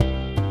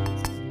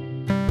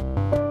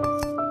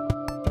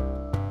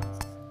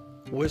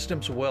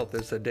Wisdom's Wealth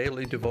is a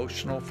daily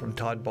devotional from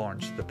Todd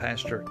Barnes, the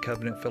pastor at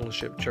Covenant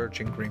Fellowship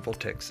Church in Greenville,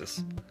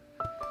 Texas.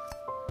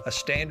 A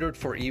standard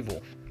for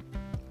evil.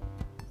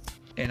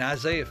 In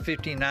Isaiah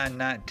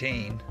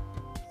 59:19,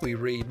 we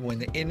read, "When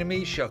the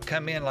enemy shall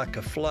come in like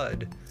a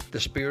flood, the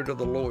Spirit of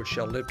the Lord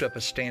shall lift up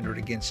a standard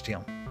against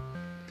him."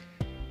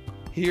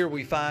 Here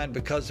we find,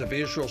 because of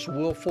Israel's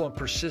willful and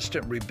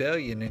persistent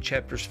rebellion in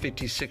chapters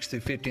 56 through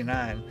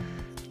 59,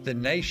 the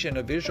nation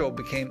of Israel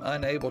became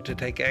unable to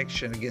take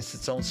action against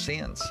its own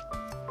sins.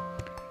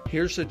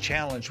 Here's the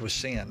challenge with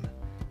sin.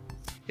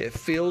 It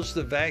fills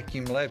the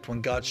vacuum left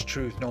when God's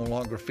truth no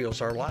longer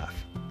fills our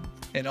life.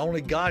 And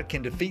only God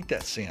can defeat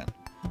that sin.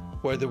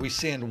 Whether we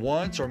sin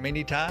once or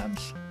many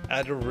times,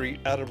 out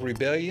of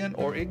rebellion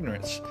or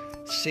ignorance,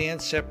 sin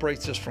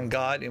separates us from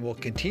God and will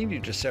continue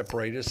to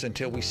separate us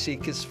until we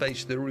seek His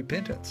face through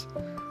repentance.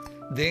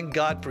 Then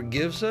God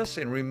forgives us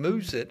and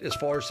removes it as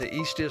far as the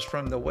east is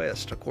from the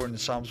west, according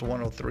to Psalms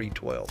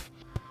 103:12.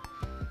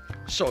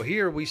 So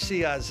here we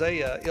see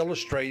Isaiah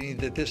illustrating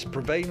that this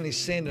prevailing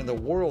sin in the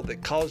world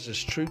that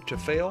causes truth to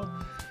fail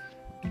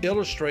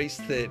illustrates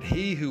that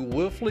he who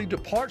willfully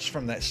departs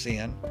from that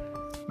sin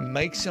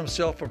makes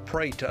himself a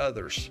prey to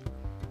others.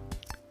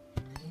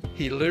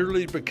 He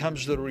literally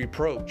becomes the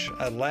reproach,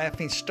 a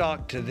laughing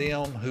stock to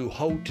them who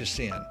hold to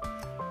sin.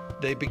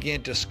 They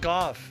begin to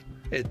scoff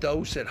at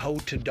those that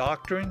hold to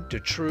doctrine, to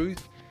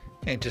truth,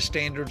 and to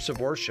standards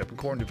of worship,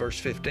 according to verse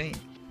 15.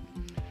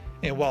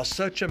 And while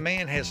such a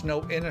man has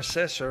no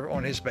intercessor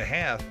on his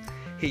behalf,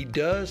 he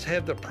does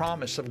have the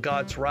promise of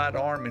God's right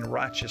arm in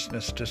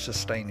righteousness to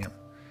sustain him,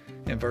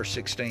 in verse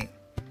 16.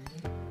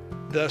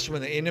 Thus,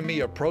 when the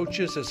enemy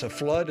approaches as a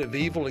flood of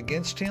evil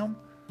against him,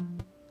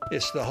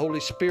 it's the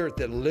Holy Spirit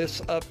that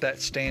lifts up that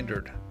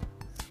standard,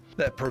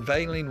 that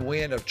prevailing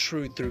wind of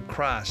truth through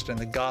Christ and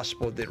the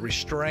gospel that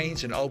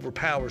restrains and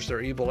overpowers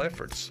their evil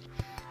efforts.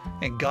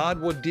 And God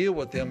will deal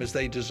with them as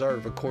they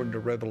deserve, according to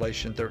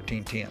Revelation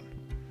 13:10.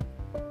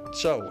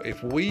 So,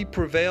 if we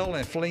prevail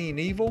in fleeing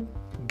evil,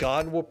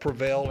 God will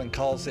prevail in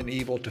causing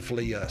evil to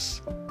flee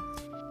us.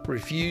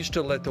 Refuse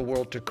to let the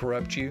world to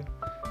corrupt you,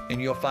 and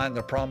you'll find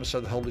the promise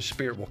of the Holy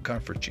Spirit will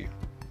comfort you.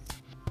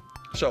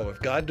 So, if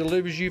God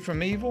delivers you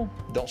from evil,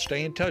 don't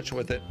stay in touch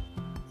with it.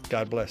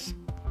 God bless.